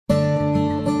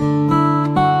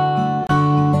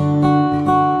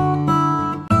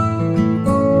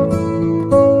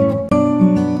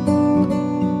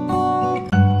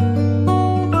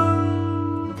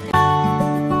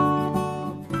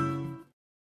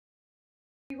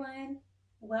everyone,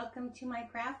 welcome to my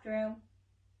craft room.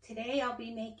 Today I'll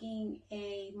be making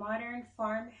a modern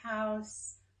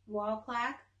farmhouse wall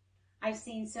plaque. I've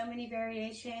seen so many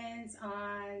variations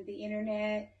on the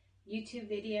internet,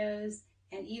 YouTube videos,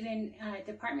 and even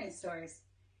department stores.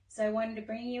 So I wanted to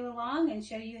bring you along and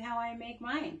show you how I make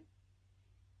mine.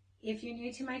 If you're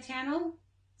new to my channel,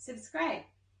 subscribe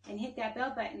and hit that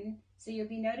bell button so you'll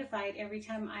be notified every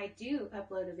time I do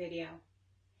upload a video.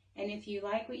 And if you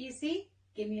like what you see,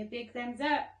 give me a big thumbs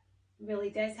up. It really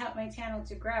does help my channel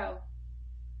to grow.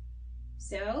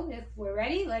 So if we're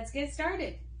ready, let's get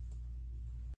started.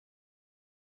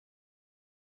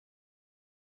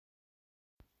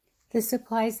 The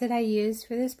supplies that I used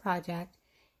for this project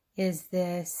is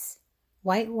this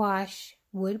whitewash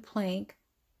wood plank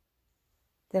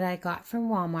that I got from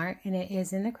Walmart, and it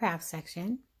is in the craft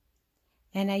section.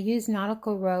 And I used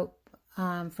nautical rope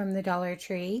from the Dollar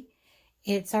Tree.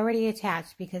 It's already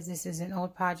attached because this is an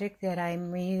old project that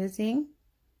I'm reusing.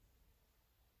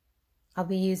 I'll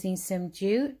be using some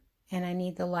jute, and I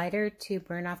need the lighter to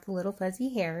burn off the little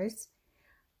fuzzy hairs.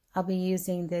 I'll be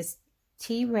using this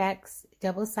T-Rex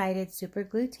double-sided super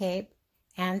glue tape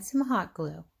and some hot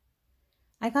glue.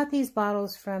 I got these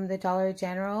bottles from the Dollar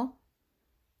General.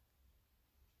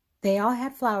 They all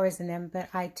had flowers in them, but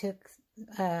I took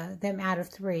them out of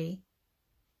 3.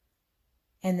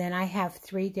 And then I have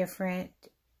 3 different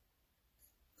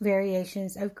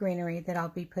variations of greenery that I'll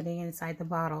be putting inside the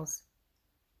bottles.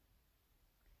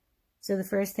 So the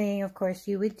first thing, of course,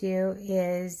 you would do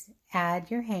is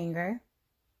add your hanger.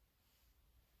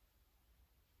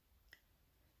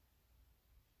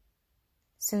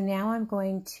 So now I'm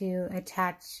going to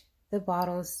attach the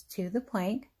bottles to the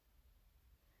plank.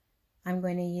 I'm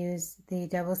going to use the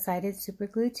double-sided super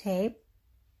glue tape.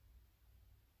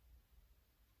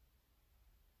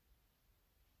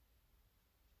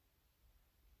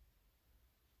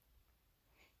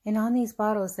 And on these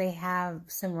bottles, they have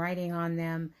some writing on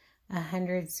them,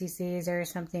 100 cc's or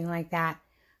something like that.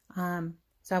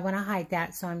 So I want to hide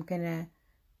that, so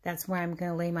that's where I'm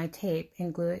gonna lay my tape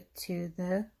and glue it to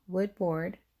the wood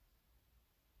board.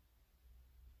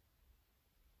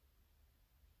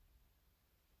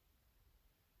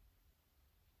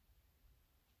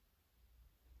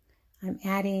 I'm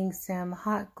adding some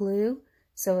hot glue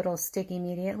so it'll stick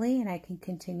immediately and I can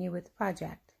continue with the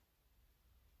project.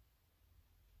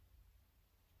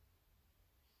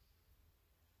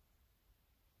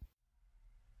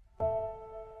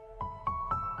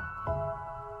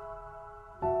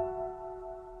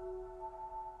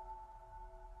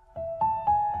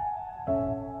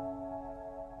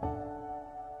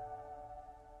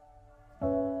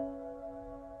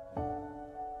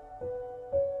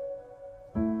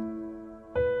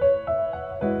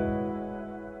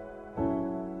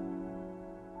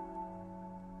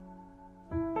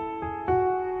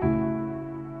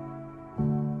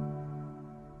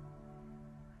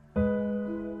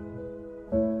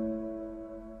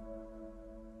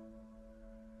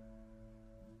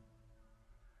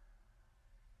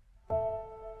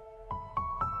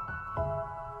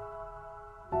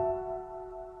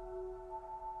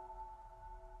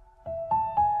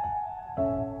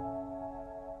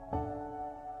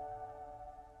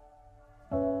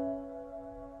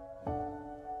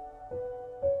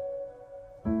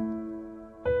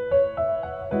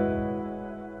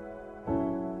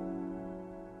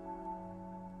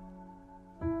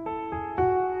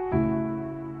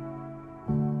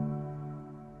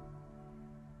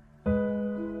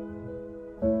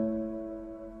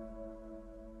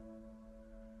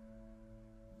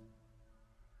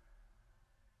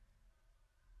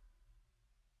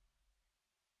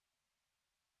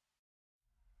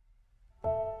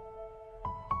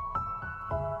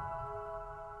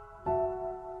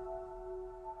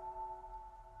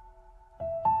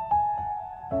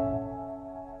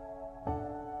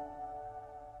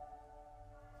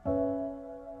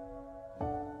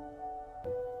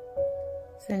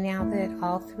 So now that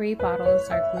all 3 bottles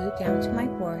are glued down to my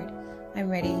board, I'm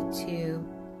ready to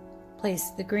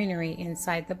place the greenery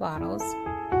inside the bottles.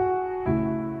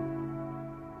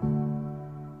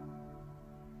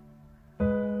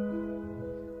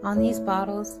 On these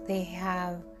bottles, they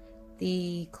have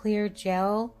the clear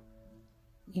gel,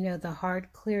 you know, the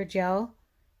hard clear gel.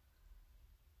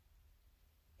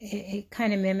 It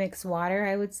kind of mimics water,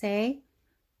 I would say.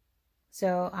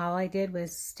 So all I did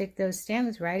was stick those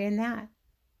stems right in that.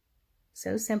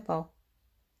 So simple.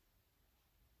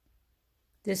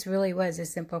 This really was a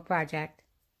simple project.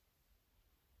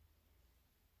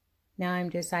 Now I'm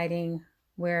deciding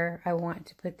where I want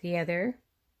to put the other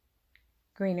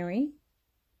greenery.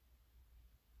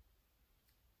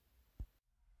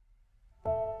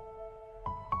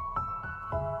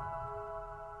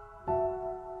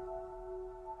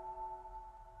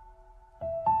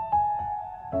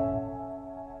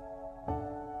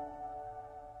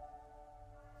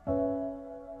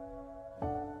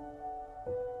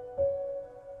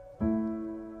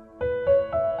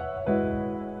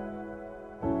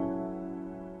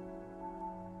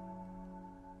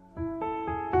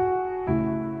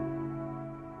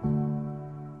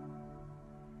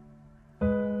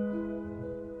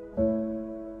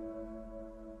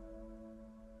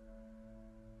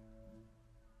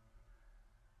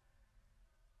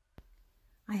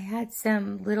 wanted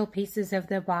some little pieces of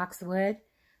the boxwood,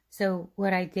 so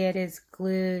what I did is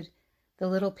glued the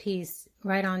little piece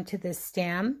right onto the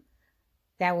stem.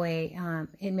 That way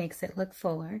it makes it look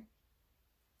fuller.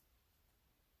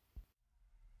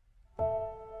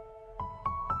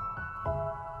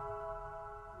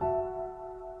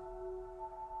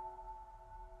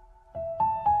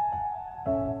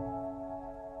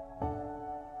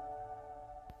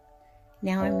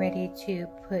 Now I'm ready to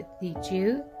put the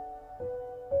jute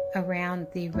around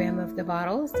the rim of the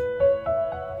bottles.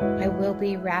 I will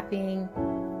be wrapping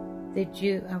the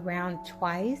jute around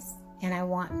twice, and I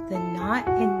want the knot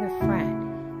in the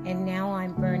front. And now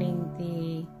I'm burning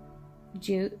the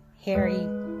jute, hairy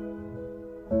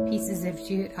pieces of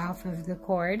jute off of the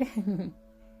cord.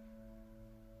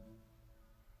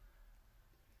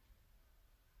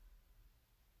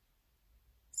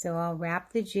 So I'll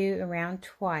wrap the jute around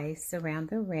twice around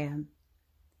the rim,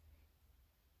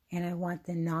 and I want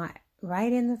the knot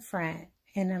right in the front,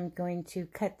 and I'm going to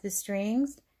cut the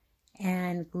strings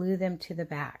and glue them to the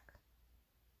back.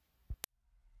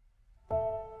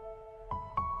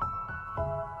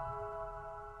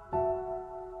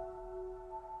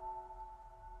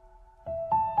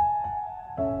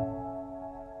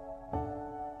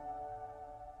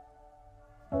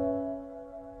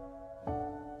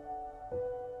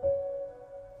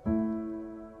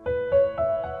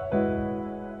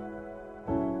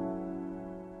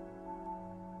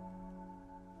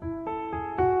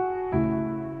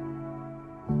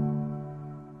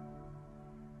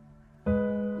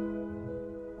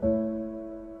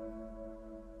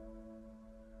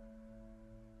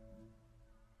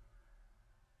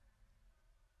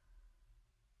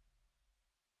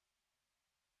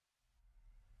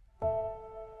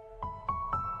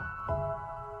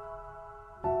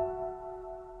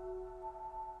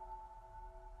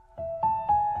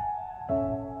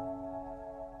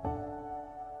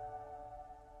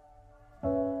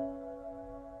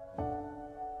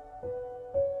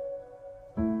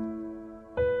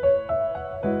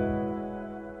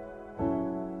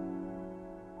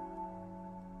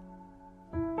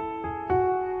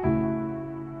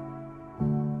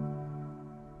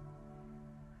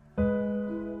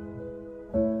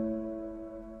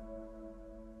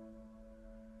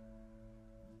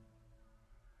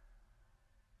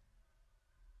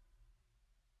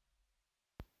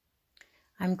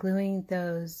 I'm gluing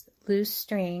those loose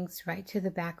strings right to the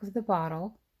back of the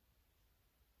bottle.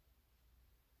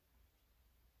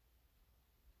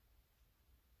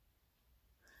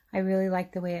 I really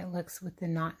like the way it looks with the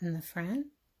knot in the front.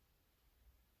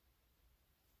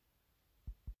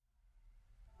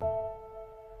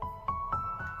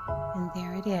 And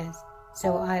there it is.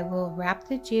 So I will wrap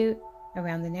the jute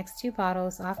around the next two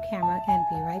bottles off camera and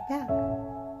be right back.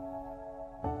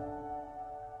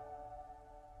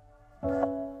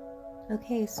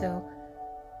 Okay, so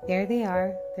there they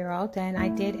are. They're all done. I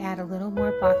did add a little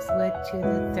more boxwood to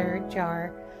the third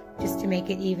jar just to make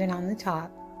it even on the top.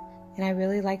 And I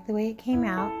really like the way it came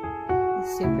out.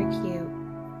 It's super cute.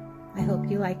 I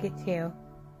hope you like it too.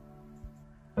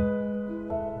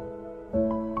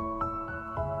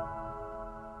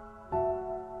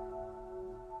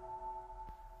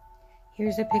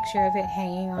 Here's a picture of it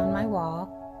hanging on my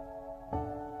wall.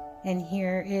 And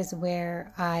here is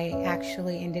where I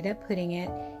actually ended up putting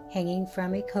it, hanging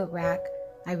from a coat rack.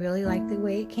 I really like the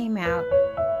way it came out.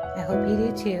 I hope you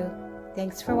do too.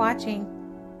 Thanks for watching.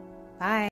 Bye.